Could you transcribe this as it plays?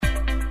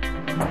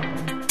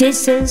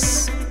This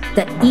is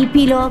the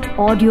Epilogue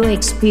Audio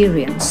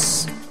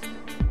Experience.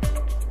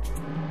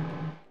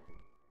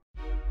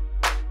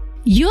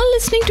 You're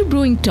listening to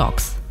Brewing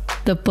Talks,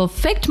 the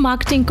perfect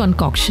marketing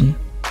concoction.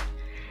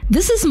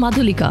 This is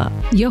Madhulika,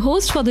 your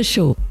host for the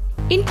show.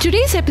 In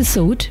today's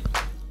episode,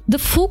 the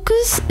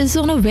focus is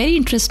on a very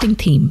interesting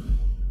theme.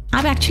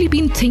 I've actually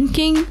been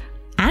thinking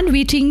and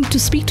waiting to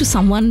speak to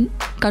someone,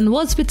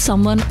 converse with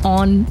someone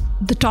on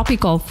the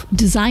topic of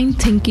design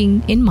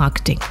thinking in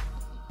marketing.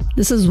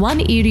 This is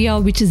one area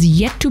which is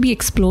yet to be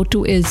explored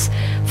to its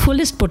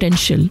fullest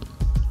potential.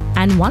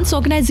 And once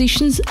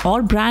organizations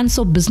or brands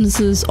or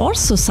businesses or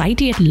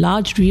society at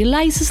large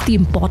realizes the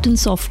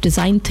importance of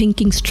design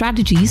thinking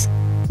strategies,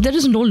 there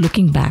is no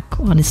looking back,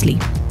 honestly.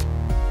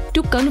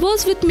 To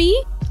converse with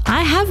me,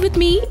 I have with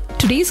me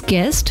today's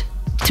guest,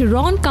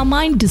 Tyrone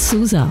Carmine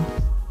D'Souza,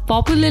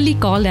 popularly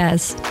called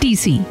as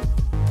TC.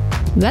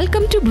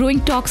 Welcome to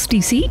Brewing Talks,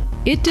 TC.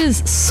 It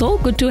is so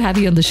good to have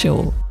you on the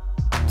show.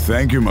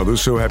 Thank you, Madhu.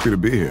 So happy to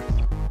be here.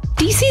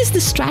 TC is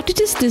the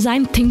strategist,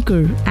 design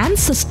thinker, and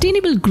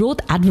sustainable growth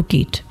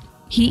advocate.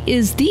 He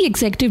is the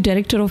executive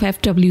director of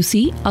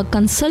FWC, a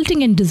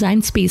consulting and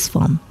design space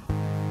firm.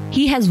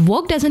 He has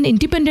worked as an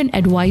independent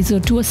advisor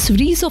to a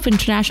series of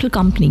international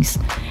companies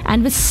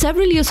and with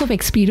several years of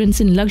experience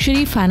in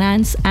luxury,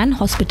 finance, and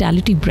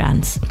hospitality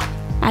brands.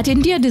 At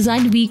India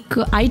Design Week,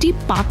 IT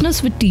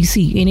partners with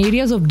TC in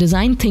areas of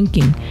design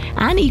thinking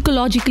and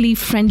ecologically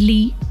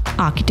friendly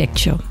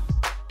architecture.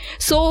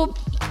 So,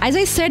 as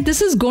I said,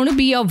 this is going to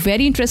be a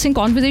very interesting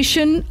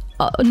conversation.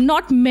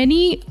 Not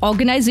many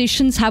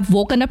organizations have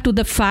woken up to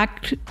the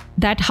fact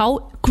that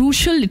how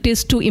crucial it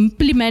is to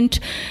implement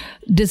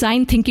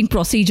design thinking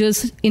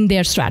procedures in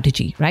their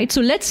strategy, right?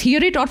 So let's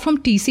hear it out from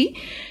TC.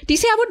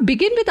 TC, I would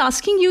begin with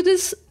asking you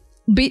this,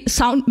 may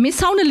sound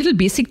a little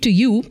basic to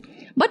you,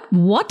 but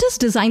what is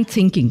design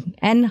thinking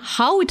and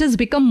how it has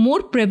become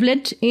more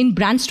prevalent in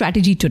brand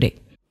strategy today?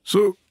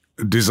 So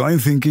design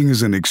thinking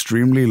is an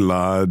extremely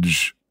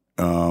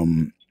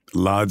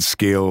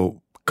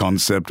large-scale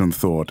concept and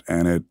thought,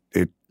 and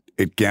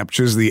it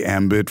captures the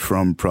ambit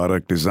from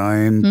product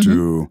design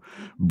to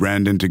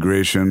brand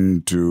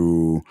integration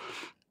to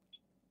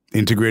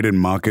integrated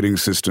marketing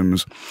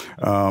systems.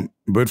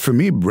 But for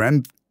me,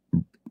 brand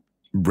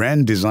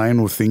design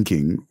or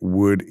thinking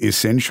would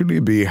essentially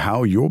be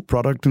how your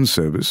product and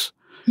service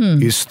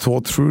is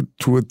thought through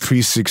to a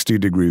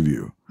 360-degree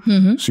view.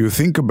 So you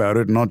think about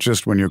it not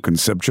just when you're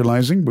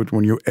conceptualizing, but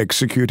when you're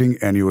executing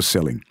and you're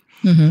selling.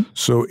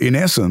 So in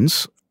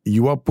essence,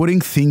 you are putting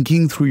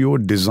thinking through your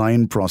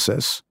design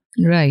process.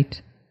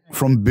 Right.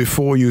 From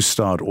before you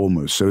start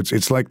almost. So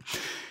it's like,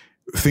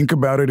 think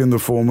about it in the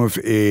form of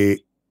a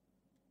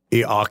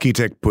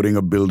architect putting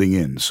a building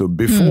in. So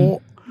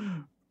before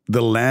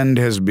the land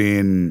has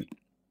been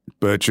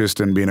purchased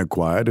and been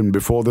acquired, and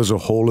before there's a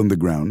hole in the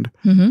ground,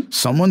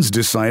 someone's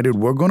decided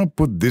we're going to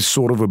put this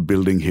sort of a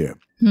building here.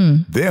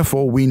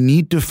 Therefore, we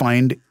need to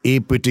find a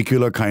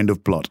particular kind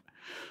of plot.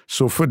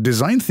 So for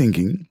design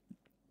thinking,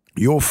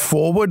 you're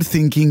forward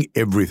thinking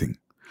everything.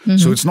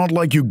 So it's not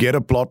like you get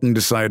a plot and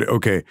decide,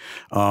 okay,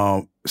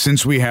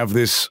 since we have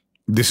this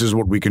is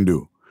what we can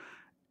do.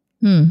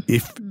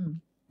 If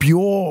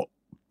pure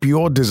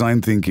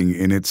design thinking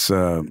in its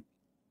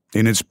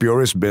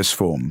purest best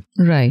form,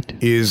 right,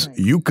 is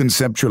you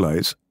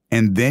conceptualize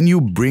and then you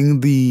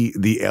bring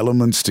the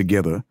elements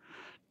together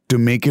to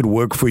make it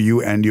work for you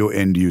and your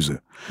end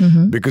user.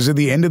 Because at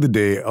the end of the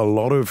day, a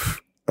lot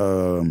of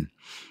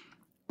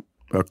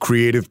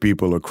creative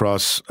people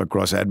across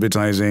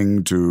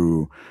advertising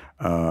to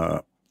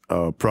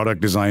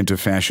product design to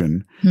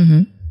fashion,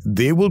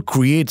 they will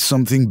create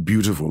something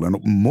beautiful. And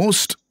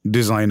most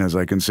designers,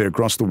 I can say,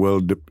 across the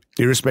world,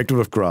 irrespective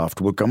of craft,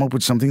 will come up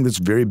with something that's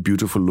very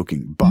beautiful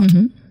looking. But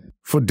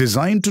for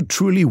design to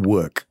truly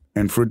work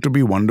and for it to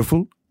be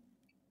wonderful,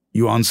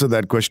 you answer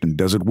that question.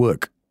 Does it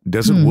work?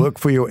 Does it work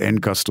for your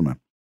end customer?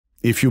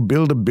 If you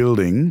build a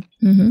building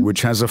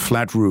which has a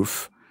flat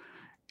roof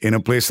in a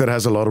place that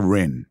has a lot of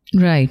rain,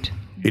 right,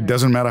 it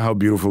doesn't matter how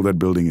beautiful that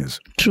building is.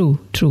 True.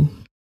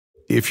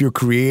 If you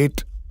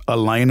create a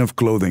line of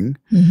clothing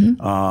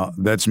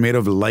that's made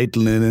of light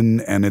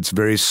linen and it's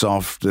very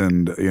soft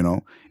and,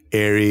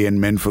 airy and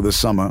meant for the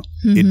summer,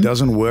 it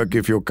doesn't work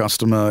if your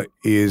customer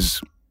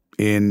is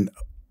in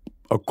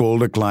a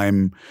colder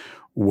climate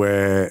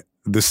where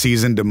the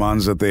season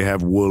demands that they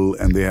have wool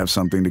and they have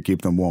something to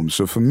keep them warm.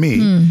 So for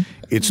me,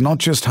 it's not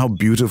just how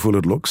beautiful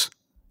it looks.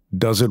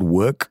 Does it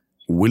work?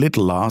 Will it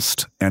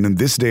last? And in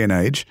this day and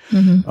age,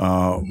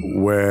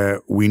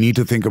 where we need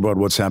to think about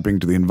what's happening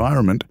to the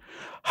environment,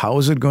 how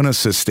is it going to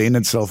sustain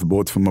itself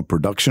both from a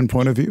production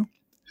point of view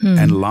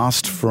and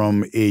last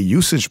from a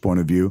usage point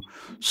of view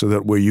so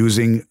that we're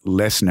using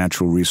less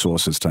natural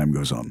resources as time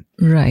goes on?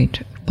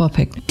 Right.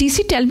 Perfect.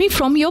 TC, tell me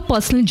from your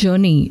personal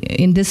journey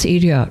in this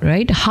area,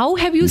 right? How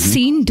have you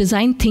seen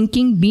design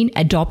thinking being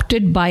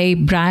adopted by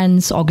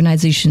brands,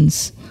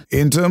 organizations?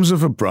 In terms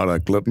of a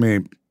product,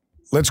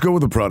 let's go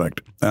with the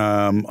product.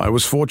 I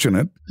was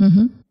fortunate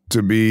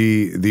to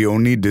be the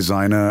only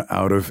designer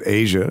out of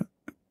Asia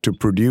to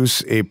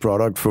produce a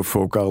product for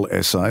Focal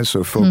SI.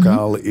 So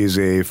Focal is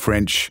a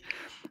French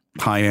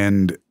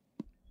high-end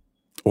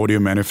audio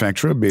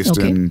manufacturer based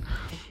in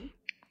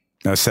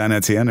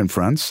Saint-Étienne in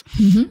France.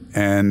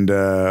 And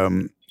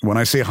when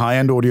I say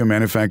high-end audio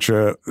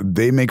manufacturer,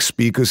 they make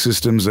speaker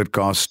systems that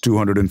cost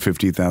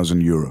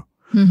 250,000 euro.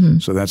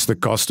 So that's the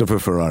cost of a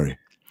Ferrari.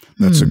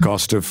 That's the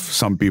cost of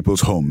some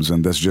people's homes,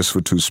 and that's just for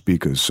 2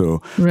 speakers.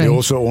 So they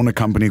also own a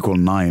company called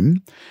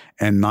Naim,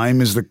 and Naim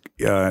is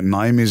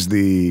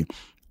the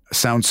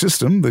sound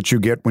system that you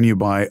get when you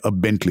buy a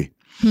Bentley.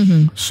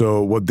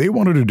 So what they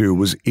wanted to do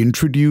was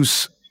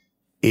introduce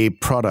a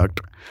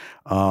product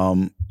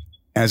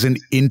as an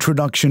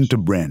introduction to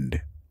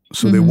brand.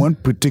 So they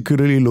weren't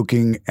particularly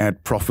looking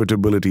at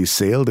profitability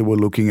sale. They were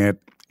looking at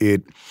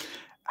it,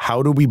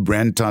 how do we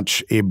brand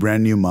touch a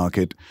brand new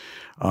market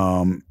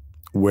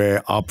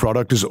where our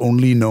product is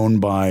only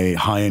known by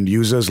high-end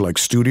users like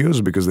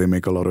studios, because they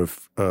make a lot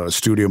of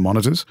studio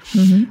monitors.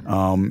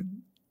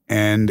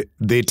 And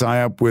they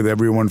tie up with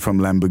everyone from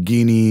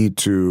Lamborghini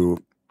to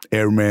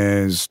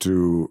Hermes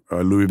to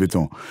Louis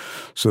Vuitton.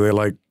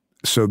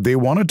 So they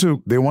wanted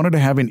to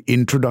have an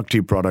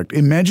introductory product.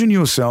 Imagine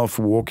yourself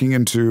walking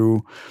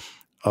into,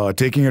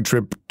 taking a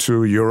trip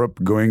to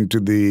Europe, going to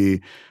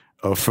the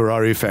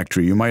Ferrari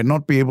factory. You might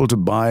not be able to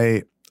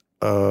buy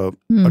a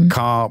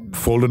car,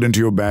 fold it into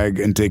your bag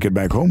and take it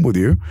back home with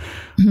you.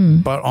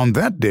 But on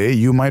that day,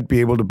 you might be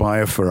able to buy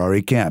a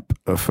Ferrari cap,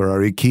 a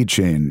Ferrari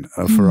keychain,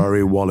 a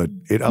Ferrari wallet.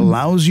 It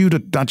allows you to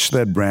touch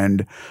that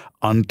brand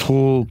and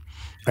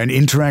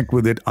interact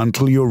with it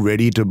until you're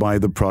ready to buy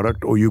the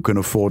product or you can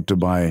afford to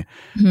buy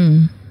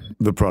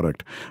the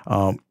product.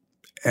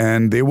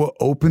 And they were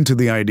open to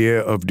the idea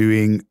of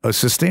doing a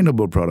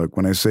sustainable product.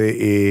 When I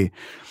say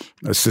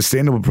a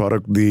sustainable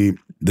product, the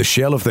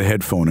shell of the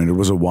headphone, and it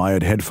was a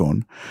wired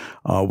headphone,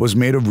 was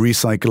made of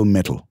recycled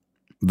metal.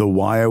 The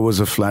wire was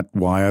a flat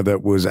wire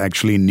that was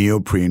actually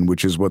neoprene,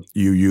 which is what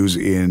you use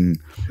in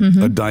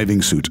a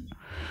diving suit.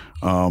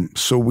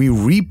 So we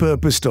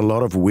repurposed a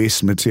lot of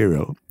waste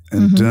material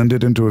and turned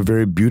it into a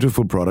very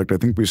beautiful product. I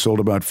think we sold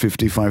about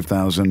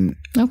 55,000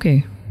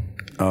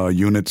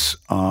 units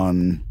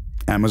on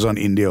Amazon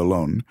India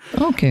alone.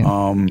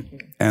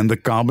 And the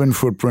carbon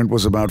footprint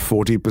was about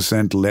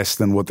 40% less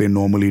than what they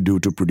normally do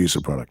to produce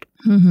a product.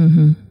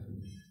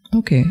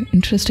 Okay,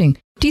 interesting.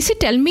 TC,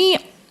 tell me,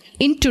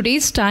 in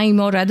today's time,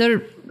 or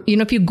rather,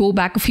 if you go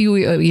back a few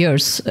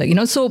years,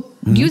 so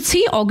do you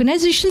see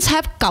organizations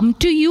have come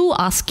to you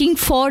asking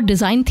for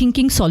design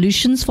thinking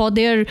solutions for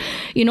their,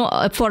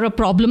 for a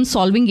problem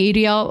solving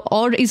area?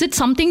 Or is it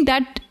something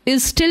that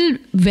is still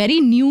very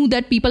new,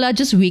 that people are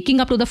just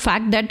waking up to the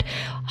fact that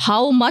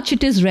how much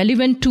it is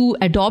relevant to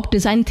adopt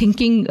design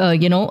thinking,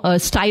 a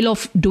style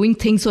of doing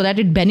things so that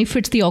it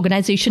benefits the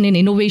organization in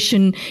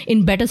innovation,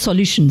 in better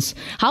solutions?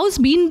 How has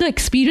been the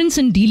experience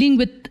in dealing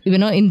with,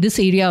 in this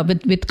area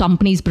with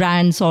companies,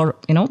 brands, or,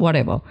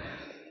 whatever?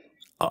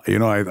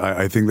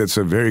 I think that's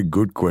a very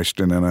good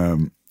question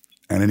and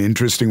an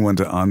interesting one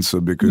to answer,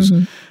 because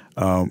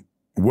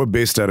we're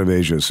based out of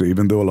Asia. So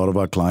even though a lot of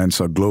our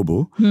clients are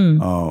global,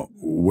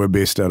 we're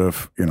based out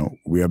of,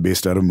 we are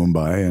based out of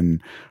Mumbai.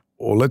 And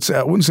let's say,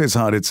 I wouldn't say it's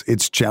hard.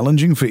 It's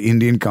challenging for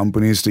Indian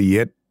companies to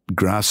yet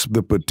grasp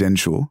the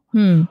potential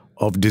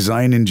of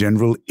design in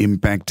general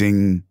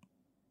impacting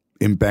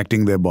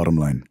their bottom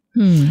line.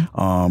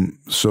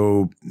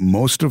 So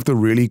most of the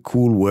really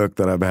cool work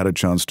that I've had a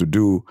chance to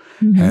do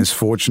has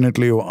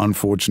fortunately or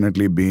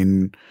unfortunately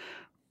been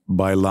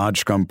by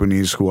large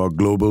companies who are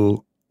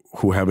global,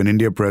 who have an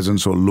India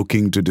presence or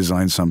looking to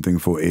design something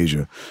for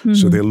Asia.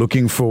 So they're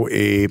looking for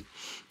a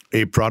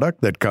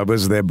product that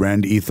covers their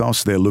brand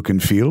ethos, their look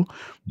and feel,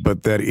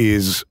 but that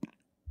is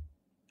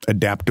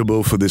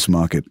adaptable for this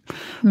market.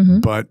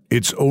 But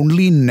it's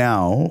only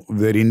now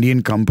that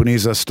Indian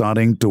companies are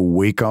starting to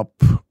wake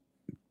up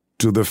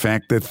to the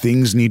fact that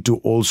things need to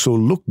also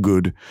look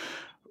good,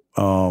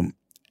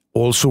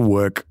 also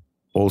work,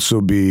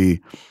 also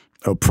be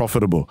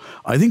profitable.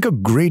 I think a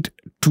great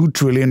 $2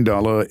 trillion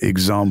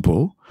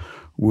example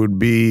would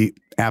be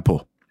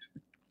Apple.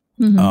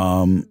 There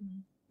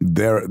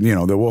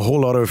were a whole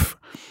lot of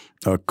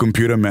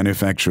computer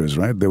manufacturers,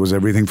 right? There was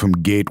everything from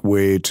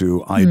Gateway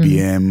to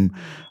IBM,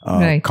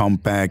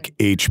 Compaq,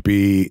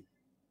 HP,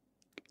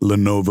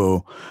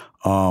 Lenovo.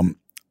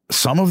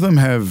 Some of them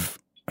have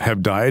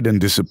died and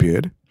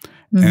disappeared,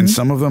 and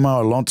some of them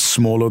are a lot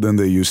smaller than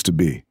they used to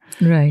be.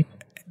 Right.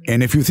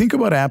 And if you think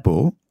about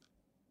Apple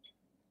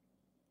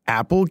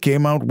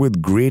came out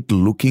with great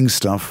looking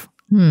stuff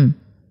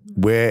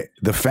where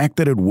the fact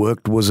that it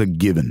worked was a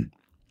given.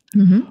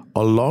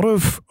 A lot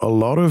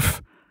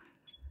of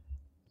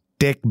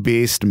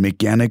tech-based,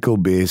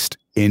 mechanical-based,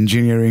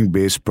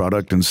 engineering-based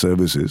product and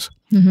services,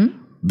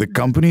 the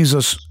companies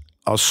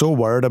are so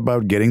worried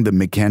about getting the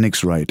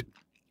mechanics right.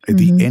 At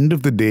the end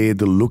of the day,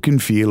 the look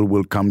and feel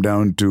will come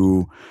down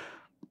to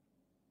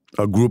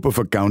a group of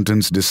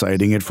accountants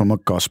deciding it from a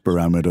cost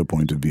parameter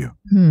point of view.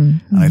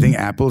 And I think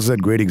Apple's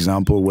that great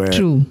example where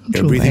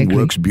everything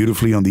works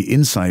beautifully on the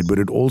inside, but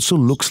it also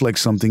looks like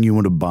something you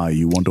want to buy,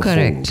 you want to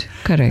hold.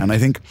 Correct. And I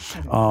think,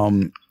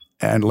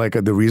 and like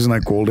the reason I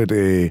called it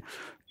a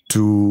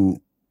 $2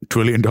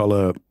 trillion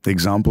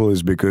example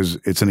is because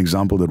it's an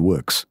example that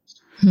works.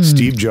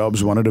 Steve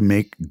Jobs wanted to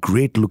make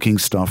great looking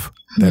stuff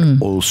that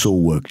also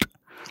worked.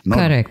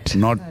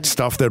 Not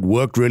stuff that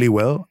worked really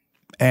well.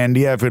 And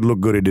yeah, if it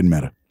looked good, it didn't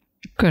matter.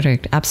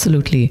 Correct.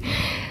 Absolutely.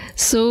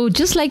 So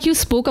just like you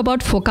spoke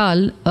about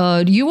Focal,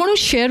 do you want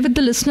to share with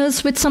the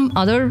listeners with some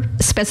other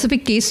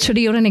specific case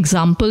study or an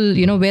example,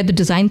 where the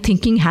design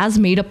thinking has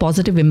made a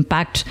positive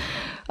impact,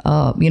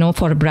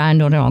 for a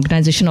brand or an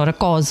organization or a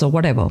cause or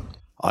whatever?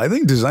 I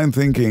think design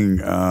thinking,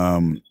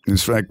 in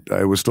fact,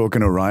 I was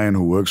talking to Ryan,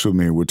 who works with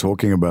me. We're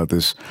talking about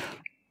this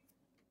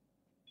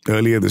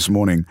earlier this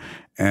morning.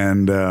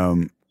 And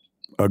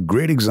a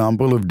great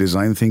example of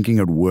design thinking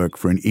at work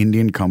for an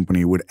Indian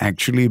company would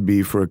actually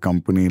be for a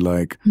company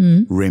like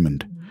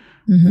Raymond,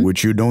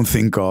 which you don't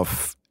think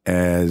of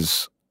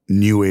as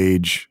new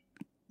age,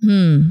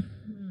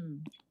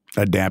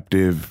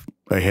 adaptive,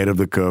 ahead of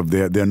the curve.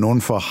 They're known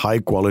for high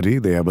quality.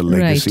 They have a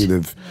legacy.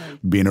 They've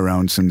been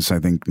around since, I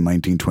think,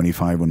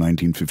 1925 or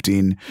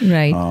 1915.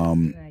 Right.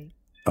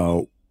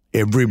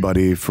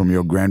 Everybody from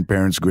your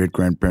grandparents,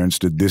 great-grandparents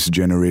to this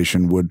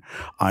generation would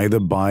either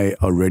buy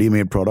a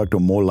ready-made product or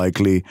more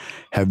likely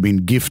have been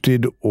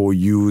gifted or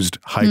used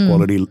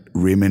high-quality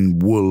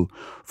Raymond wool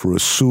for a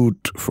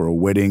suit, for a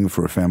wedding,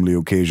 for a family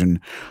occasion.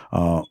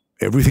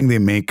 Everything they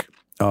make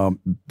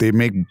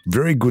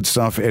very good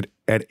stuff at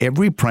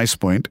every price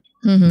point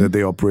that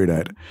they operate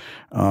at.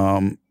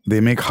 They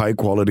make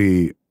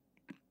high-quality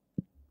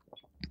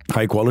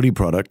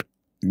product,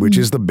 which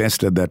is the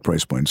best at that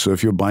price point. So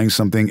if you're buying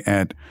something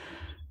at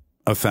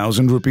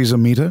 1,000 rupees a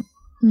meter,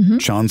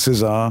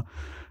 chances are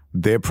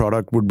their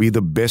product would be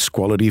the best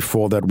quality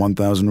for that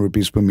 1,000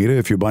 rupees per meter.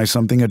 If you buy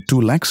something at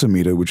 2 lakhs a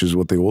meter, which is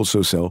what they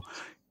also sell,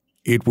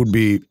 it would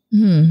be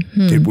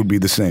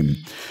the same.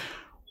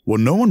 What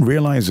no one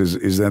realizes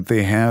is that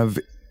they have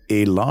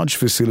a large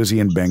facility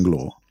in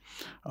Bangalore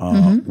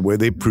where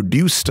they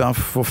produce stuff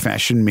for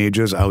fashion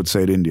majors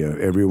outside India,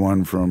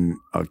 everyone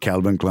from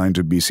Calvin Klein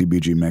to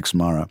BCBG, Max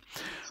Mara.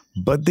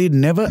 But they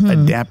never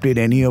adapted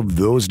any of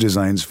those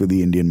designs for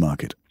the Indian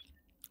market.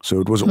 So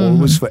it was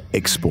always for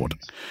export.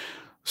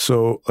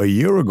 So a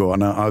year ago,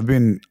 and I've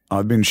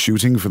been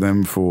shooting for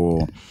them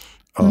for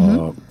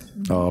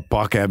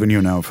Park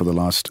Avenue now for the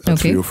last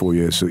 3 or 4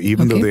 years. So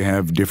even though they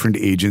have different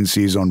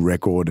agencies on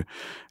record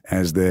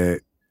as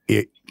their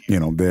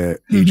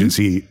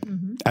agency,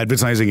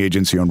 advertising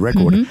agency on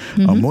record,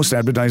 most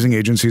advertising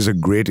agencies are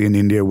great in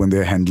India when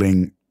they're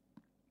handling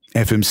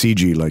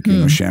FMCG, like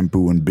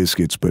shampoo and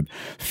biscuits, but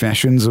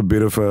fashion's a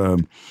bit of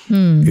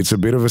it's a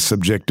bit of a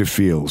subjective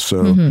field.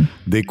 So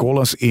they call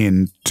us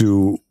in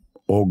to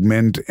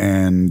augment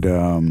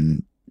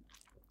and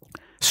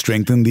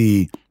strengthen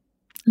the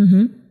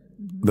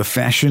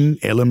fashion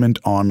element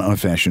on a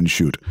fashion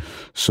shoot.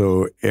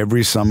 So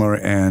every summer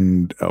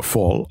and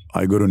fall,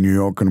 I go to New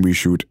York and we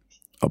shoot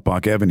a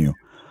Park Avenue.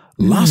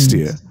 Last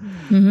year,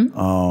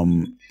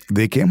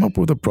 they came up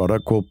with a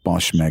product called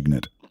Posh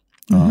Magnet,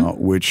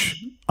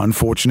 which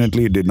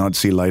unfortunately did not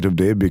see light of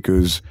day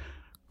because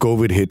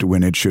COVID hit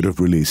when it should have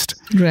released.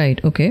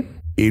 Right, okay.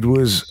 It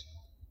was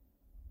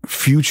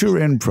future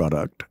end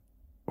product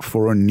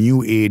for a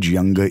new age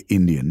younger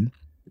Indian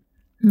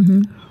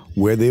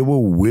where they were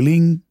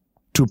willing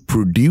to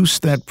produce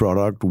that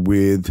product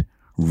with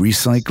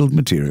recycled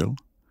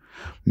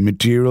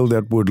material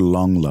that would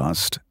long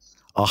last,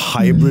 a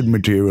hybrid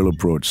material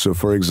approach. So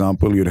for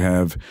example, you'd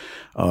have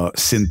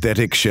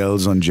synthetic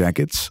shells on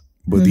jackets,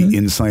 but the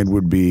inside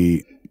would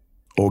be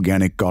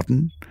organic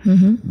cotton.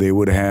 They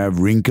would have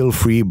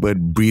wrinkle-free but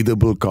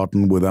breathable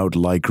cotton without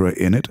lycra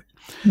in it.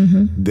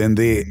 Then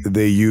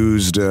they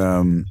used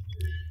a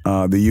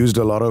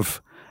lot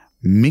of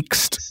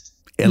mixed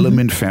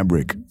element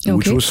fabric,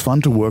 which was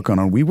fun to work on.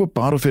 And we were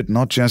part of it,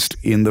 not just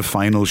in the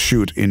final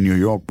shoot in New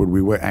York, but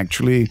we were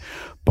actually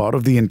part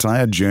of the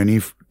entire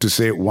journey to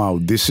say, wow,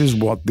 this is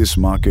what this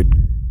market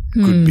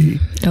could be.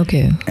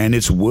 Okay. And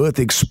it's worth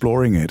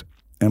exploring it.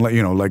 And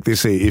like they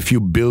say, if you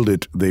build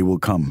it, they will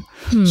come.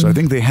 So I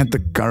think they had the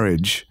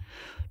courage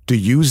to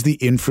use the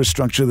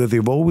infrastructure that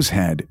they've always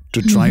had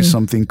to try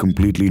something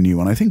completely new.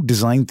 And I think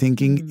design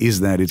thinking is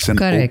that. It's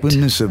an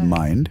openness of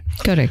mind.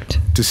 Correct.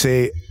 To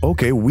say,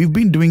 okay, we've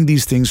been doing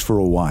these things for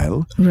a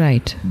while.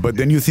 Right. But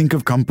then you think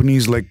of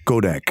companies like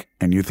Kodak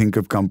and you think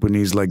of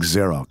companies like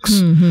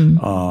Xerox.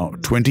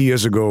 20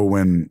 years ago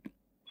when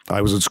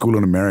I was at school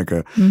in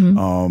America,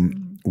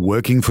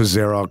 working for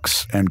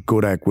Xerox and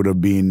Kodak would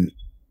have been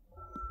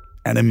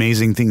an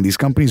amazing thing. These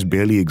companies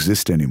barely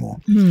exist anymore.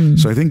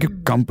 So I think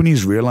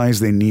companies realize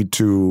they need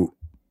to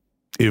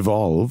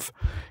evolve.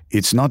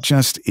 It's not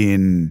just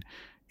in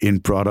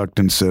product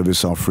and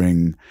service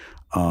offering,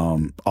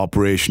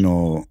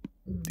 operational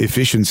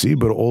efficiency,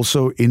 but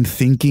also in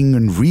thinking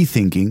and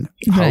rethinking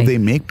how they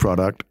make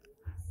product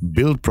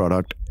build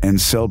product, and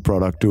sell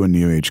product to a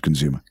new age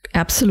consumer.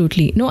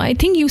 Absolutely. No, I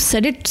think you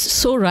said it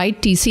so right,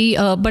 TC.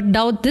 But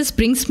now this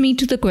brings me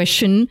to the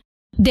question.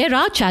 There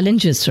are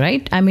challenges,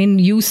 right? I mean,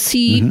 you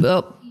see,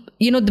 the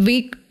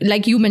way,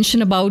 like you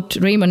mentioned about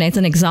Raymond as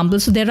an example.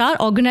 So there are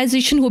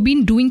organizations who have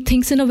been doing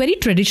things in a very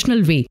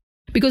traditional way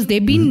because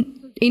they've been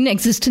in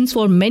existence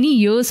for many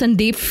years and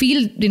they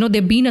feel,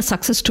 they've been a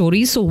success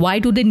story. So why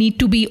do they need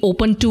to be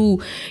open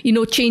to,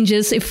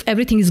 changes if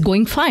everything is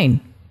going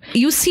fine?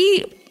 You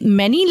see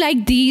many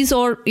like these,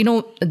 or,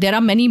 there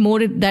are many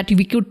more that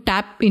we could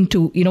tap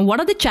into. What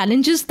are the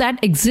challenges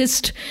that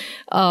exist,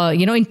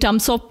 in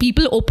terms of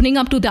people opening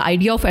up to the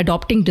idea of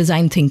adopting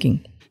design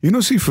thinking?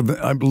 See, for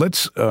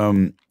let's,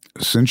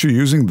 since you're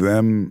using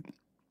them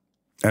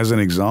as an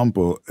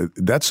example,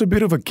 that's a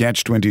bit of a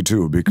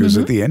catch-22 because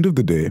at the end of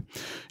the day,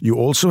 you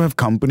also have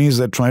companies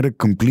that try to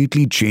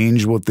completely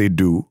change what they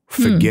do,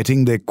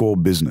 forgetting their core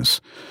business.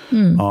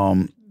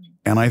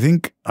 And I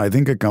think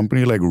a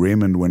company like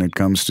Raymond, when it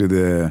comes to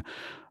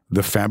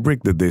the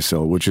fabric that they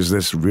sell, which is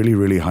this really,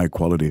 really high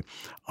quality,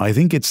 I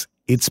think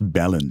it's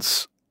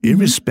balance,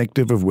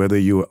 irrespective of whether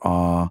you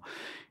are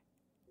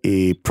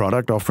a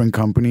product offering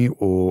company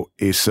or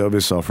a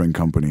service offering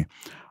company.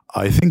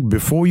 I think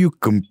before you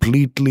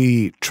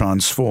completely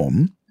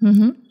transform,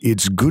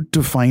 it's good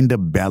to find a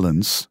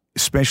balance,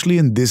 especially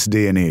in this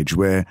day and age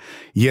where,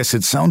 yes,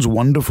 it sounds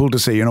wonderful to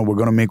say, we're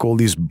going to make all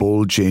these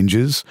bold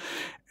changes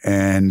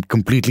and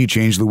completely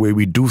change the way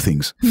we do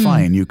things.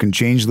 Fine, you can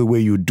change the way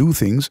you do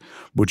things,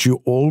 but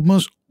you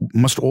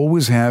must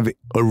always have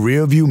a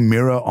rear view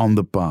mirror on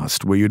the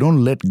past where you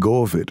don't let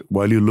go of it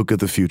while you look at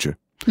the future.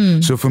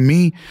 So for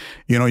me,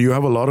 you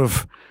have a lot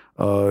of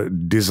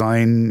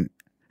design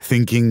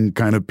thinking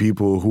kind of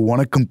people who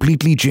want to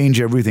completely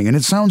change everything. And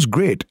it sounds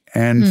great.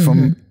 And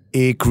from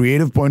a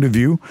creative point of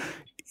view,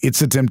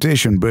 it's a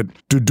temptation. But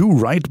to do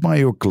right by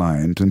your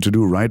client and to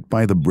do right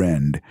by the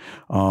brand,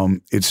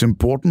 it's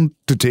important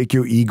to take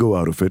your ego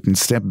out of it and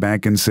step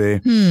back and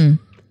say,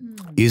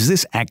 is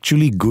this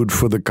actually good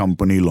for the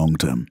company long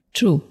term?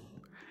 True.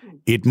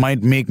 It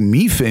might make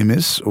me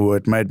famous or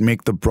it might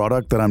make the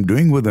product that I'm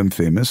doing with them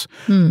famous,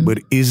 but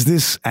is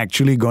this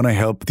actually going to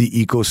help the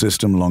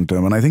ecosystem long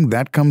term? And I think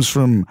that comes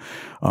from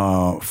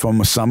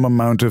some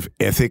amount of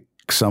ethic,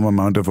 some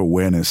amount of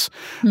awareness,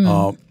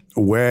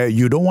 where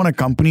you don't want a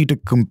company to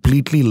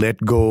completely let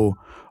go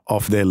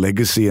of their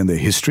legacy and their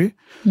history.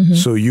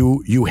 So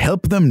you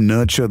help them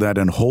nurture that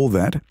and hold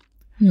that.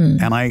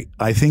 And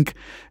I think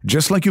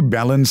just like you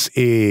balance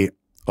a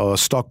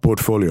stock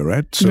portfolio,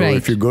 right? So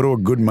if you go to a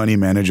good money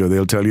manager,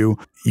 they'll tell you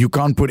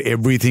can't put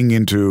everything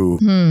into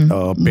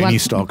penny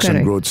stocks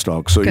and growth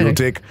stocks. So you'll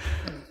take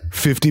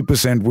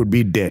 50% would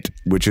be debt,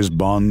 which is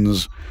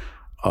bonds,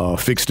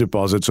 fixed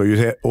deposits.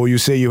 Or you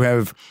say you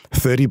have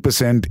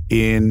 30%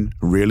 in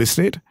real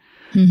estate,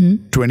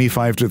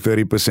 25 to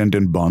 30%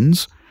 in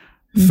bonds,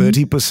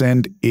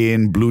 30%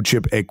 in blue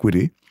chip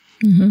equity.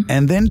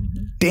 And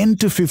then 10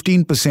 to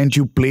 15%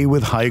 you play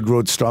with high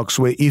growth stocks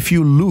where if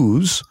you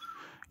lose,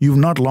 you've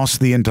not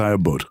lost the entire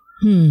boat.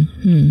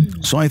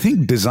 So I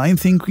think design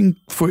thinking,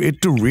 for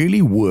it to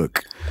really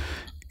work,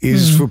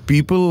 is for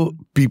people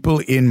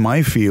in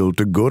my field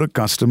to go to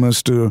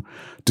customers to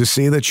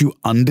say that you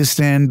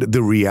understand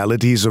the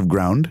realities of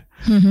ground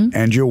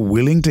and you're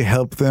willing to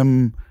help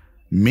them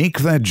make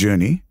that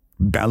journey,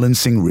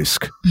 balancing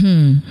risk.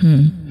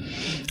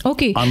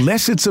 Okay.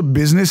 Unless it's a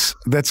business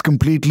that's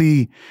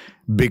completely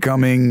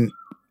becoming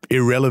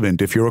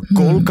irrelevant. If you're a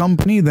coal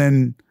company,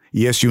 then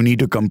yes, you need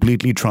to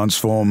completely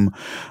transform,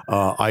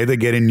 either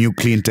get in new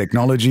clean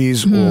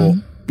technologies or,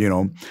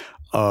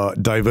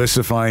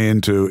 diversify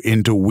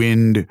into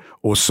wind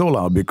or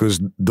solar,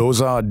 because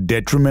those are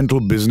detrimental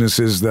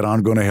businesses that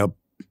aren't going to help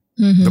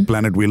the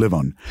planet we live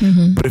on.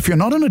 But if you're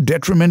not in a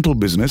detrimental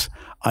business,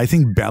 I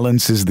think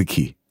balance is the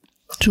key.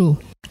 True.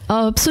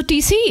 So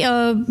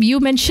TC, you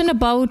mentioned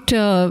about,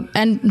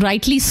 and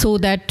rightly so,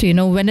 that,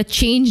 when a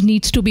change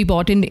needs to be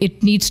brought in,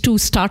 it needs to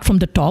start from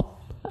the top.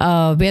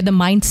 Where the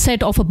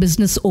mindset of a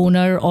business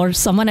owner or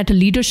someone at a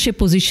leadership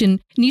position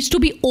needs to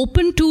be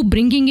open to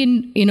bringing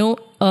in,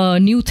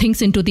 new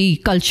things into the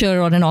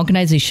culture or an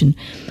organization.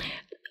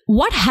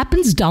 What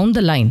happens down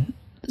the line?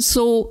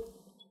 So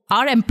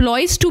are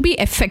employees to be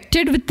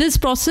affected with this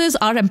process?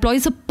 Are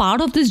employees a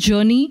part of this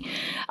journey?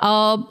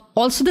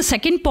 Also, the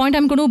second point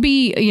I'm going to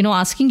be,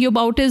 asking you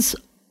about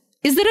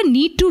is there a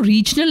need to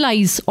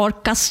regionalize or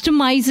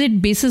customize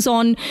it basis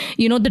on,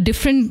 the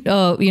different,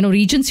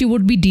 regions you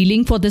would be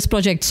dealing for this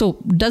project? So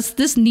does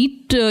this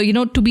need,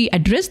 to be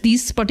addressed,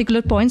 these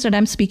particular points that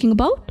I'm speaking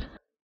about?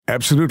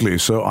 Absolutely.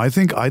 So I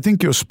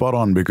think you're spot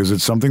on, because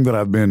it's something that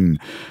I've been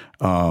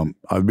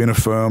a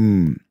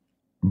firm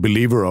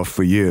believer of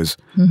for years.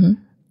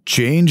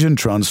 Change and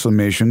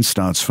transformation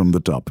starts from the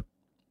top.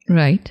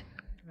 Right.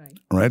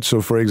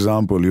 So for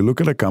example, you look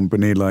at a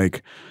company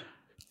like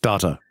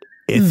Tata.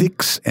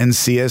 Ethics and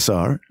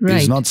CSR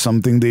is not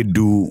something they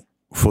do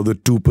for the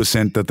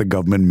 2% that the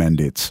government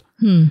mandates.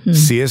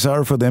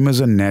 CSR for them is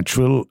a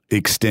natural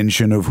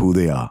extension of who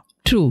they are.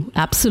 True.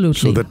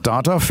 Absolutely. So the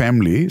Tata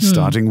family,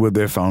 starting with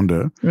their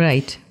founder,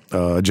 right.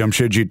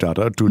 Jamshedji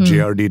Tata to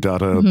JRD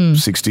Tata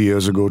 60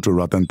 years ago to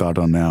Ratan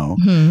Tata now,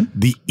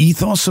 the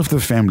ethos of the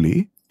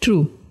family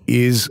True.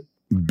 is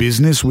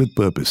business with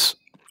purpose.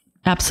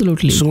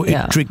 Absolutely. So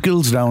it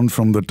trickles down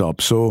from the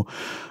top. So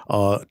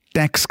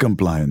tax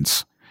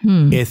compliance,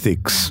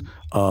 ethics,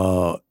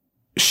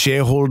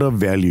 shareholder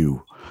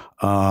value,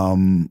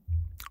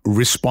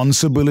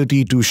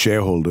 responsibility to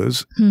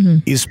shareholders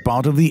is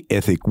part of the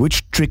ethic,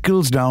 which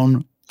trickles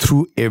down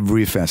through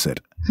every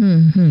facet.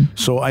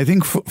 So I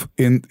think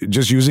in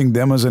just using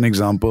them as an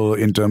example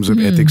in terms of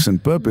ethics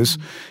and purpose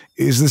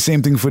is the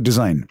same thing for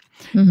design.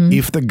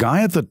 If the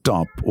guy at the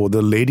top or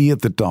the lady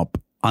at the top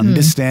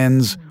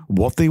understands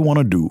what they want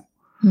to do,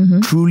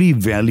 truly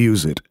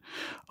values it,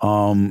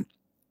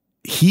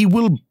 he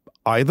will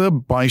either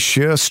by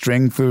sheer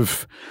strength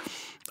of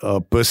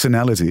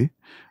personality,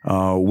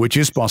 which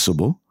is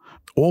possible,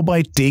 or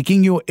by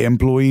taking your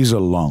employees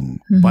along,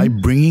 by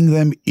bringing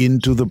them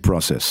into the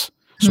process.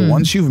 So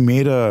once you've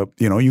made it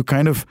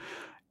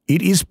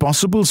is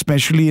possible,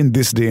 especially in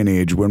this day and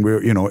age when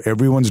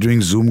everyone's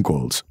doing Zoom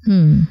calls.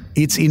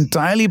 It's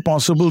entirely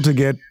possible to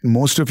get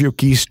most of your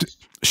key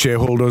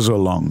shareholders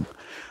along.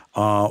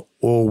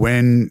 Or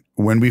when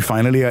we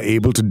finally are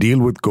able to deal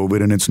with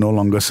COVID and it's no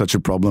longer such a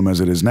problem as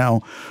it is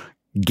now,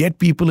 get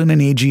people in an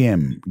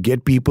AGM.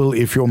 Get people,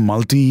 if you're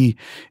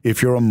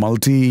a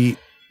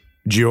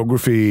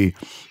multi-geography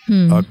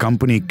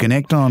company,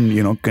 connect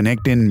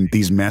in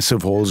these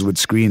massive halls with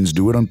screens.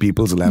 Do it on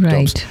people's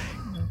laptops. Right.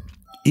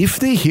 If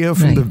they hear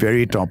from the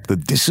very top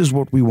that this is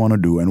what we want to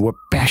do and we're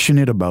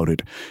passionate about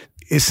it,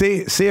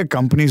 say a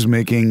company's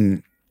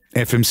making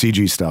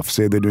FMCG stuff,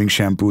 say they're doing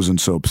shampoos and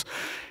soaps.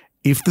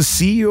 If the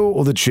CEO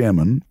or the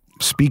chairman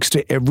speaks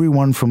to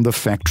everyone from the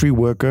factory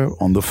worker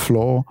on the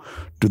floor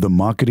to the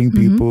marketing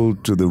people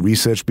to the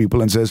research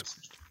people and says,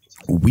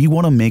 we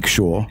want to make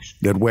sure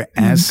that we're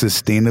as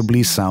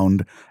sustainably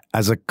sound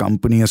as a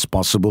company as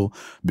possible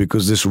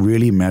because this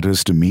really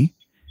matters to me,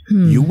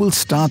 you will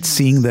start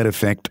seeing that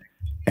effect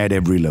at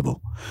every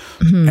level.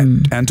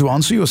 And to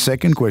answer your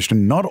second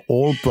question, not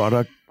all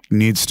product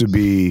needs to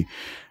be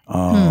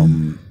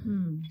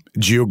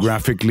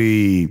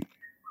geographically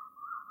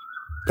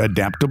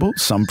adaptable.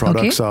 Some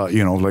products are,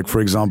 like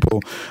for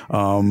example,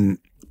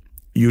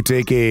 you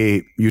take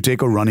a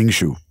running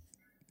shoe,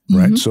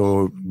 right?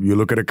 So you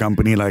look at a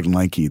company like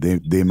Nike.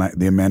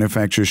 They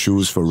manufacture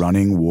shoes for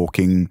running,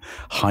 walking,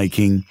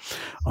 hiking,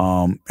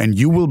 and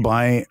you will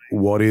buy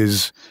what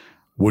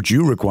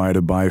you require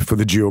to buy for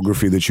the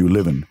geography that you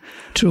live in.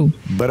 True.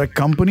 But a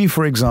company,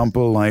 for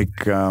example, like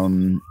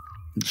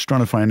just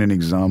trying to find an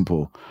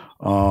example,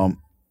 a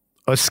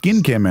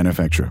skincare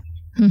manufacturer,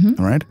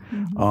 right?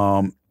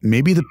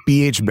 Maybe the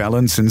pH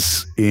balance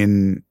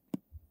in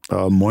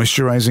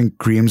moisturizing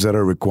creams that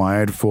are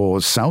required for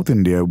South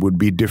India would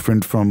be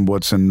different from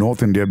what's in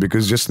North India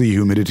because just the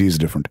humidity is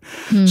different.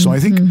 So I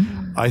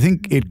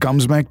think it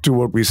comes back to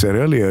what we said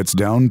earlier. It's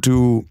down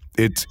to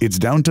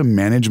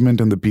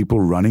management and the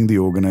people running the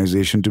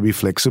organization to be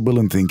flexible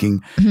and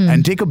thinking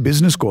and take a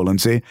business call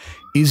and say,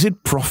 is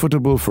it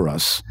profitable for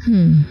us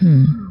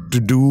to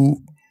do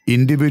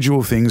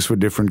individual things for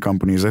different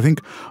companies? I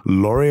think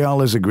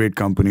L'Oreal is a great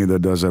company that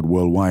does that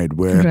worldwide,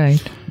 where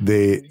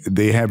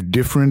they have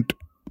different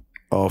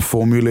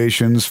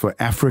formulations for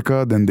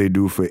Africa than they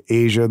do for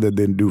Asia, than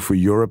they do for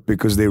Europe,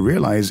 because they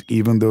realize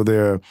even though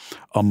they're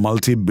a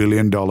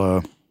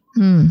multi-billion-dollar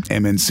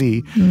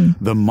MNC,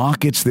 the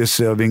markets they're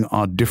serving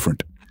are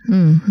different.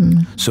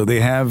 So they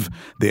have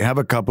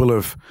a couple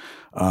of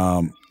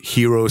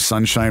Hero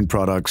Sunshine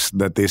products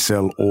that they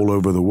sell all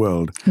over the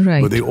world.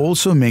 Right. But they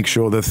also make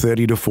sure that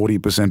 30 to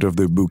 40% of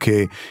the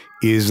bouquet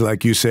is,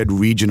 like you said,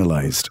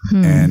 regionalized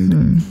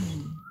and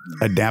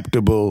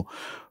adaptable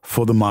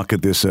for the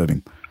market they're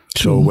serving.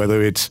 So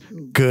whether it's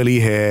curly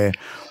hair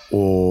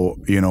or,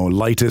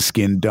 lighter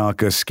skin,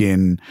 darker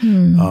skin,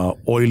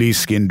 oily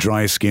skin,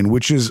 dry skin,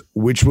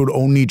 which would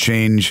only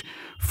change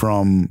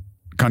from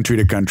country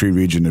to country,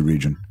 region to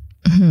region.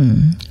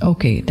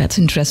 Okay, that's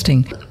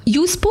interesting.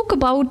 You spoke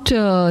about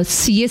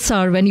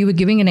CSR when you were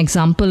giving an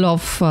example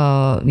of,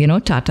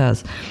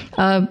 Tatas.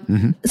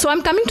 So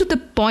I'm coming to the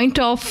point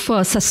of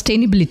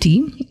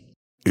sustainability.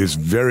 Is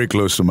very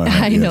close to my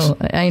heart.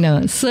 I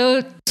know.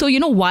 So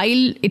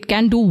while it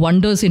can do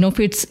wonders, if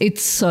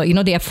it's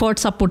the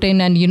efforts are put in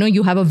and,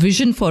 you have a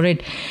vision for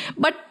it.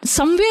 But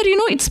somewhere,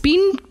 it's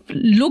been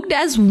looked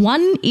as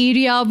one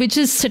area which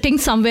is sitting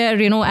somewhere,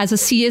 as a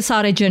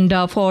CSR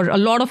agenda for a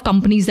lot of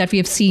companies that we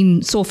have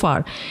seen so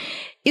far.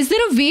 Is there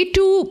a way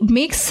to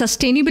make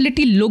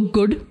sustainability look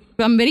good?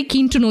 I'm very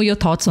keen to know your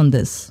thoughts on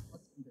this.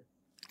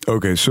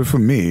 Okay, so for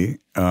me,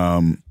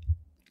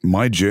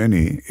 my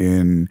journey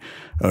in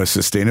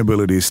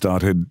sustainability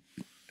started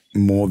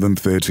more than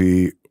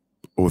 30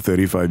 or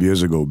 35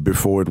 years ago,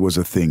 before it was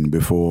a thing,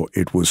 before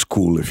it was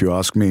cool. If you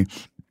ask me,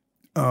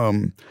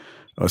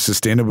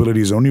 sustainability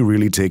is only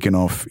really taken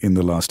off in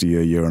the last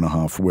year and a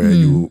half, where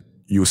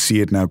you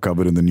see it now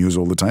covered in the news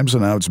all the time. So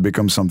now it's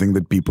become something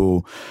that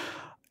people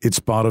it's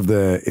part of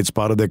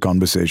their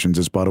conversations.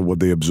 It's part of what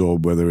they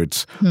absorb, whether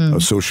it's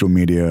social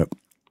media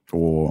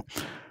or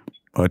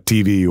a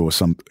TV or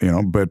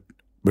something,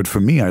 But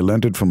for me, I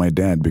learned it from my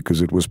dad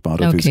because it was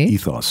part of his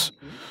ethos.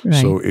 Right.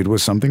 So it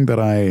was something that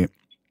I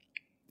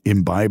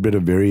imbibed at a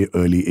very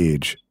early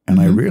age. And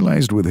I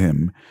realized with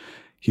him,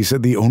 he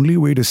said the only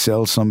way to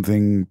sell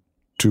something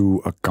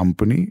to a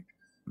company,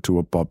 to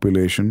a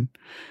population,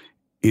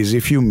 is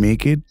if you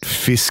make it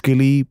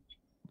fiscally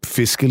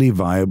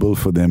viable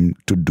for them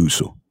to do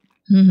so.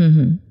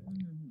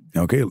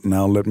 Okay,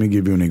 now let me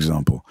give you an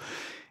example.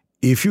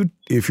 If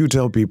you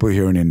tell people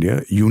here in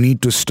India, you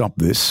need to stop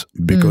this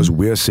because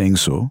we're saying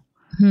so,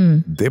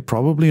 they're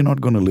probably not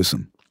going to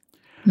listen.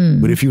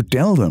 But if you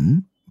tell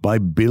them by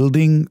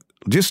building,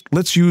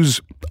 let's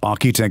use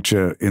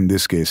architecture in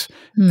this case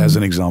as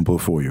an example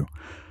for you.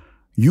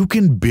 You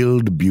can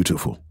build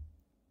beautiful.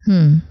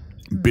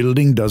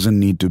 Building doesn't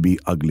need to be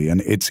ugly.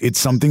 And it's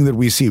something that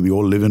we see. We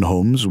all live in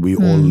homes. We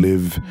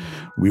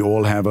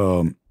all have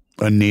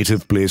a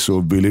native place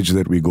or village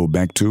that we go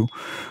back to.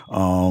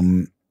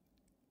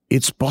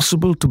 It's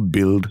possible to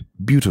build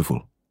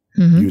beautiful.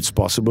 It's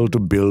possible to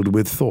build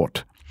with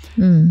thought.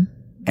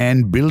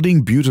 And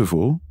building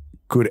beautiful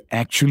could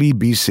actually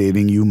be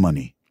saving you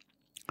money.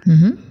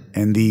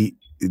 And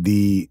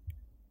the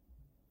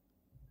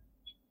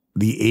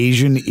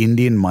Asian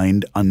Indian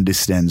mind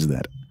understands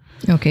that.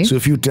 Okay. So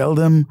if you tell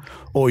them,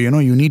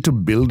 you need to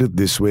build it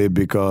this way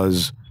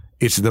because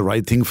it's the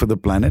right thing for the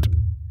planet,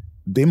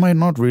 they might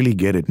not really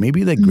get it.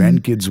 Maybe their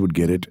grandkids would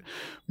get it.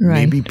 Right.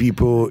 Maybe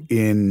people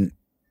in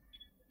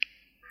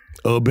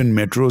urban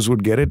metros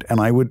would get it. And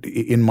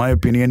in my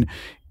opinion,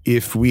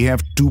 if we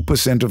have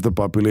 2% of the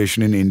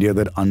population in India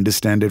that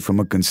understand it from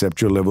a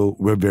conceptual level,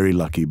 we're very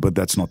lucky, but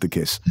that's not the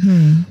case.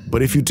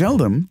 But if you tell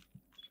them,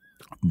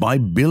 by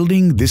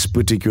building this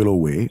particular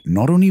way,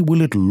 not only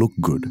will it look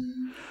good,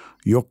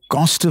 your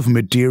cost of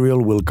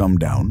material will come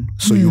down.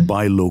 So you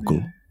buy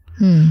local.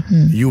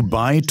 You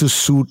buy to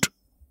suit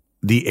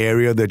the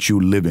area that you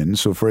live in.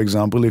 So for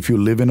example, if you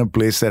live in a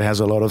place that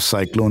has a lot of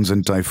cyclones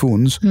and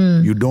typhoons,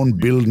 you don't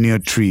build near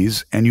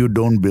trees and you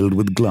don't build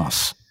with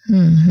glass.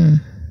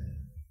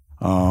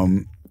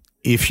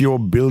 If you're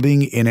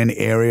building in an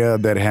area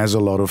that has a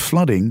lot of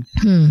flooding,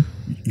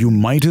 you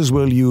might as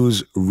well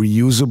use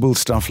reusable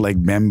stuff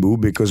like bamboo,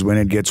 because when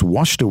it gets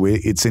washed away,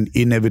 it's an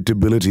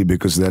inevitability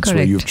because that's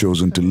where you've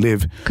chosen to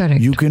live.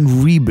 Correct. You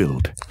can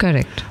rebuild.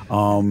 Correct.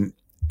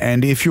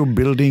 And if you're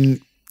building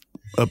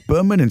a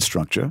permanent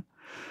structure,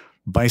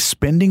 by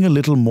spending a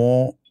little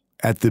more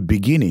at the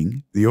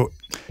beginning, your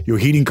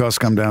heating costs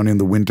come down in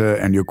the winter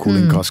and your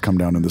cooling costs come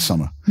down in the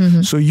summer.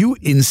 So you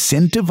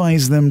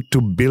incentivize them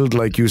to build,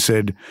 like you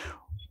said,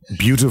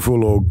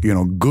 beautiful or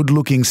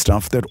good-looking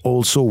stuff that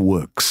also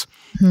works.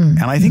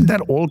 And I think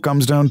that all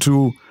comes down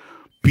to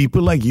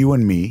people like you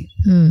and me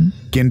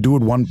can do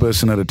it one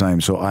person at a time.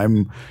 So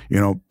I'm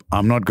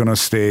not going to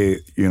stay,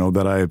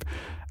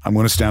 I'm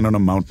going to stand on a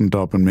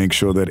mountaintop and make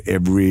sure that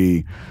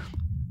every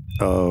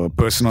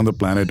person on the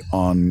planet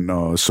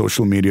on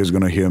social media is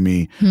going to hear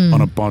me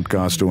on a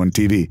podcast or on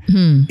TV.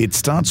 It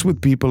starts with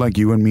people like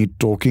you and me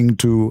talking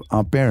to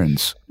our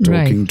parents,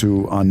 talking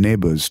to our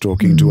neighbors,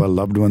 talking to our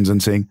loved ones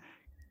and saying,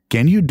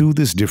 can you do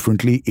this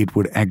differently? It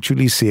would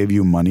actually save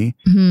you money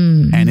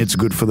and it's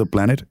good for the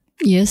planet.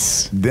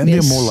 Yes. Then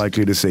they're more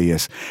likely to say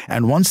yes.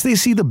 And once they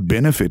see the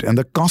benefit and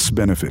the cost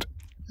benefit,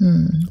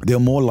 they're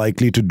more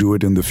likely to do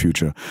it in the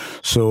future.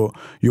 So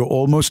you're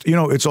almost,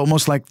 it's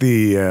almost like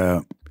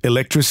the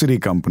electricity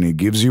company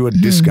gives you a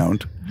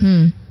discount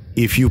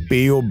if you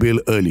pay your bill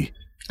early.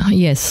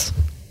 Yes.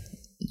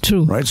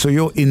 True. Right? So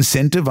you're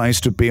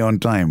incentivized to pay on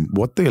time.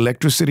 What the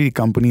electricity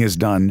company has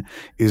done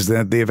is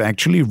that they've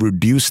actually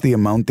reduced the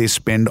amount they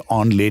spend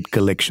on late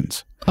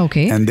collections.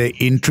 Okay. And their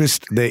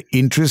interest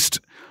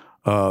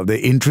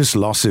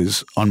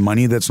losses on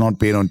money that's not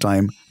paid on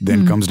time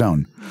then comes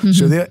down.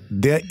 So they're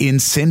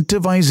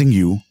incentivizing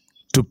you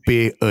to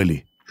pay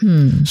early.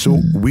 So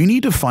we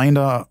need to find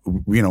a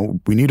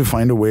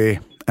way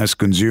as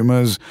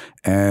consumers,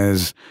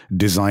 as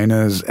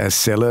designers, as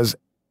sellers,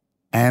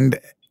 and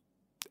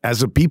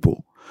as a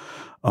people,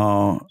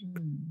 to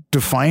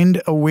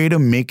find a way to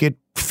make it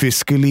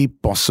fiscally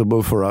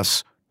possible for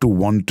us to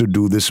want to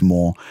do this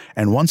more.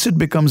 And once it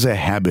becomes a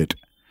habit,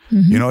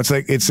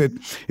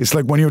 it's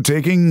like when you're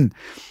taking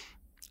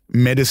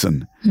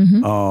medicine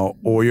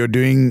or you're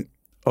doing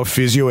a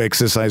physio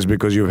exercise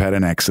because you've had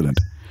an accident.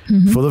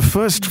 For the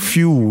first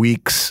few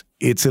weeks,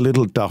 it's a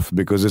little tough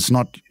because it's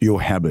not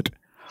your habit.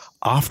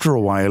 After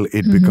a while,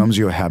 it becomes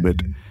your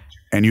habit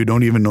and you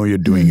don't even know you're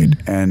doing it.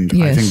 And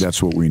I think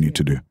that's what we need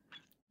to do.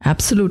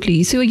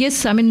 Absolutely. So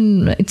yes, I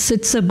mean, it's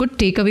a good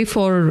takeaway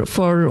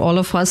for all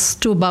of us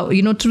to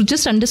to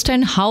just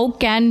understand how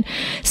can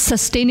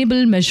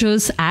sustainable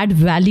measures add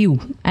value.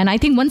 And I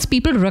think once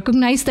people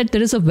recognize that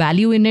there is a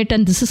value in it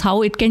and this is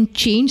how it can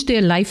change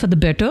their life for the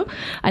better,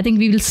 I think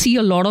we will see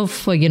a lot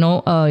of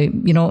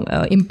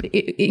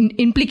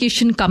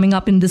implication coming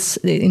up in this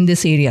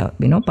area,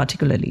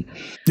 particularly.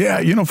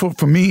 Yeah,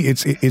 for me,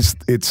 it's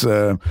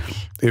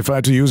if I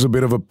had to use a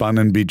bit of a pun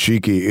and be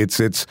cheeky, it's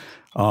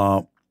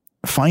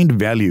find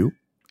value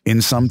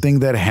in something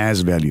that has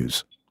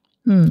values,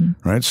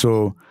 right?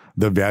 So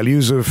the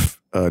values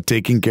of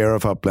taking care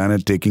of our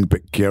planet, taking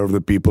care of the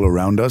people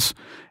around us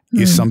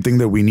is something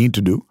that we need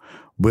to do.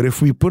 But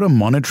if we put a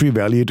monetary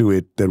value to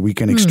it that we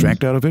can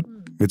extract out of it,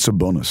 it's a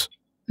bonus.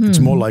 It's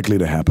more likely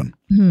to happen.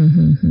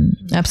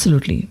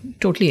 Absolutely.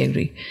 Totally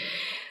agree.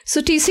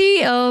 So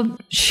TC,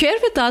 share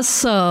with us,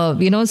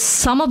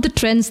 some of the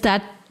trends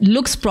that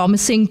looks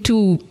promising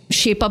to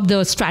shape up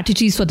the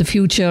strategies for the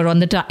future in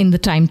the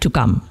time to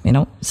come,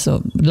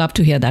 So love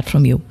to hear that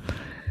from you.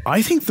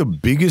 I think the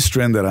biggest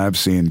trend that I've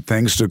seen,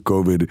 thanks to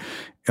COVID,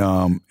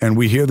 and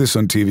we hear this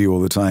on TV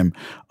all the time,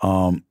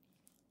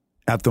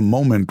 at the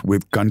moment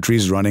with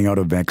countries running out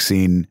of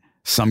vaccine,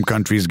 some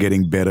countries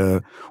getting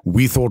better.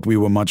 We thought we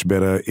were much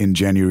better in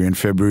January and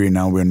February.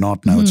 Now we're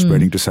not. Now it's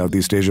spreading to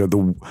Southeast Asia.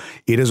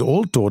 It has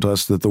all taught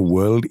us that the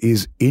world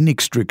is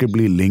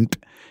inextricably linked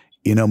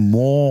in a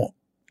more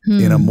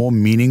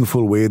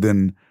meaningful way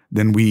than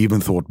we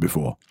even thought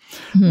before.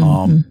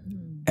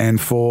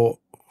 And for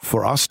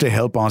us to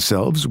help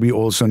ourselves, we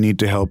also need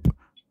to help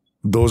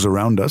those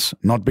around us,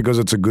 not because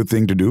it's a good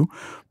thing to do,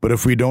 but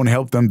if we don't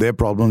help them, their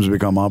problems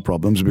become our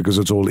problems because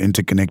it's all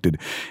interconnected.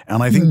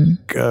 And I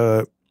think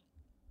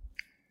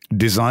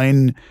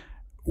design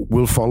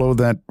will follow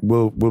that,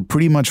 will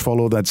pretty much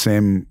follow that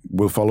same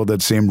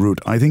route.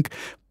 I think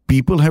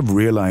people have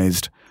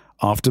realized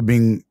after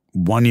being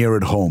 1 year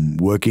at home,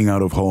 working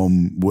out of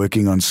home,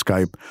 working on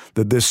Skype,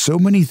 that there's so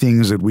many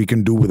things that we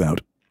can do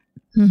without.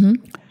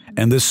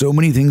 And there's so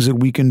many things that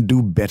we can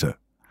do better.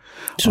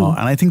 And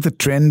I think the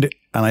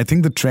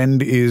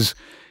trend is,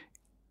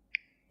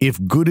 if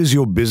good is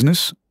your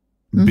business,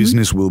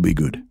 business will be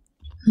good.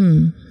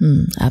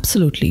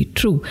 Absolutely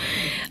true.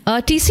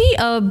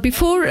 TC,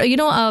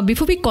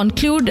 before we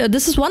conclude,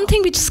 this is one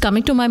thing which is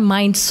coming to my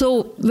mind.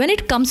 So when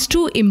it comes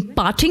to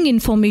imparting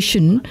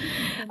information,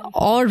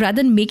 or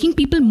rather making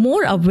people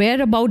more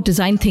aware about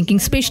design thinking,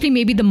 especially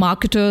maybe the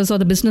marketers or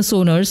the business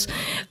owners,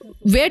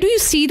 where do you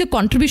see the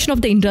contribution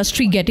of the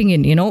industry getting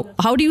in?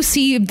 How do you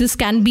see if this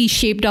can be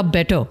shaped up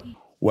better?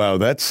 Wow,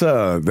 that's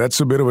a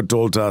bit of a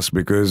tall task,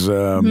 because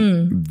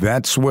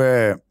that's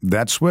where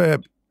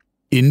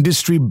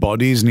industry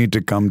bodies need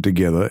to come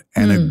together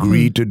and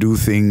agree to do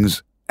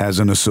things as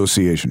an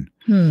association.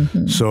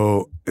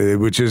 So,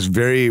 which is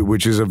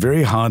a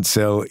very hard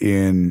sell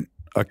in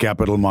a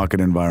capital market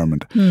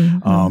environment,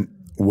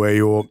 where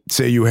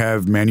you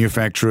have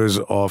manufacturers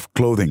of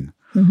clothing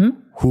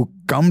who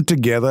come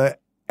together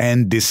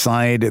and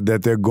decide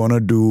that they're going to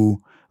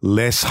do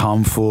less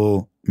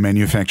harmful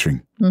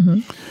manufacturing.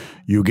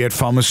 You get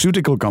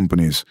pharmaceutical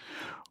companies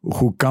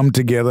who come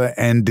together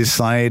and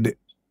decide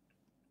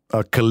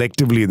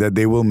collectively that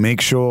they will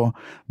make sure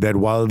that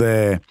while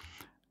their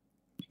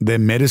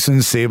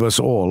medicines save us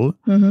all,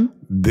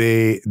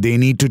 they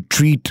need to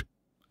treat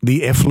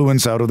the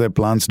effluents out of their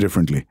plants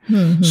differently.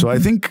 So I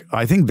think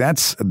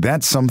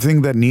that's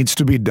something that needs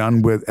to be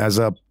done as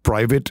a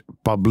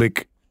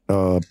private-public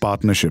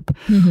partnership,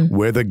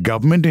 where the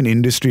government and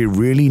industry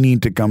really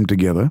need to come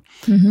together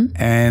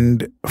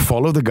and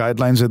follow the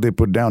guidelines that they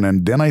put down.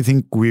 And then I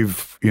think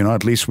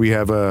at least we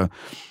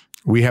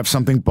have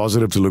something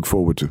positive to look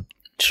forward to.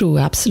 True,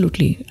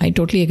 absolutely. I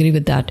totally agree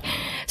with that.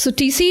 So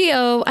TC,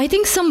 I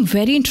think some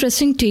very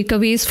interesting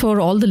takeaways for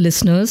all the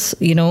listeners.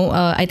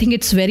 I think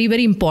it's very,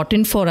 very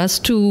important for us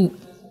to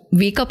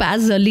wake up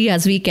as early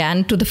as we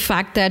can to the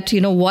fact that,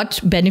 what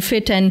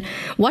benefit and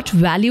what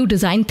value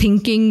design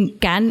thinking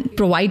can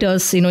provide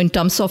us, in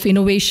terms of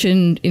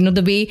innovation,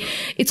 the way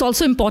it's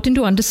also important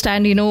to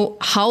understand,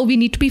 how we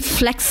need to be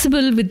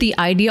flexible with the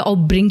idea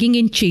of bringing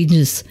in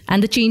changes,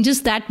 and the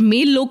changes that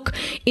may look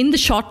in the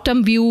short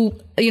term view,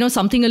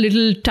 something a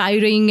little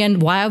tiring and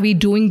why are we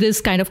doing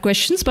this kind of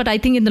questions. But I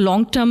think in the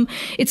long term,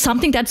 it's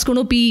something that's going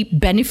to be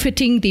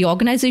benefiting the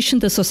organization,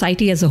 the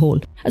society as a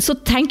whole. So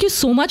thank you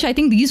so much. I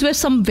think these were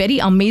some very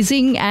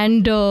amazing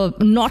and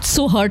not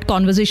so hard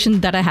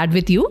conversations that I had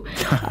with you.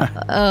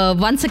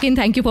 Once again,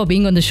 thank you for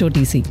being on the show,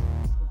 TC.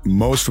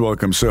 Most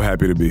welcome. So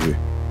happy to be here.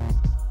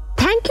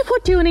 Thank you for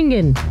tuning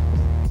in.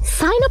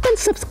 Sign up and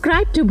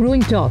subscribe to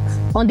Brewing Talks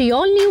on the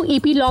all-new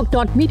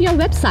eplog.media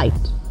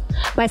website.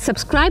 By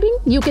subscribing,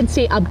 you can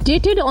stay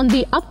updated on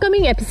the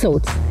upcoming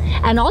episodes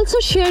and also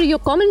share your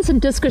comments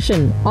and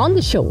discussion on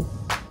the show.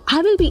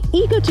 I will be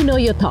eager to know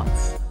your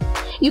thoughts.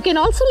 You can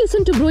also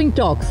listen to Brewing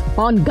Talks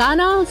on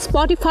Gaana,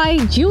 Spotify,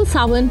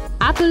 JioSaavn,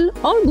 Apple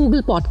or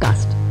Google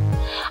Podcast.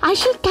 I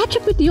shall catch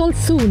up with you all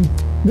soon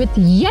with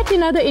yet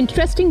another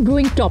interesting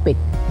brewing topic.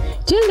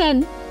 Till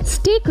then,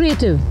 stay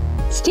creative,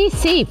 stay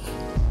safe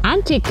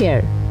and take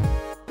care.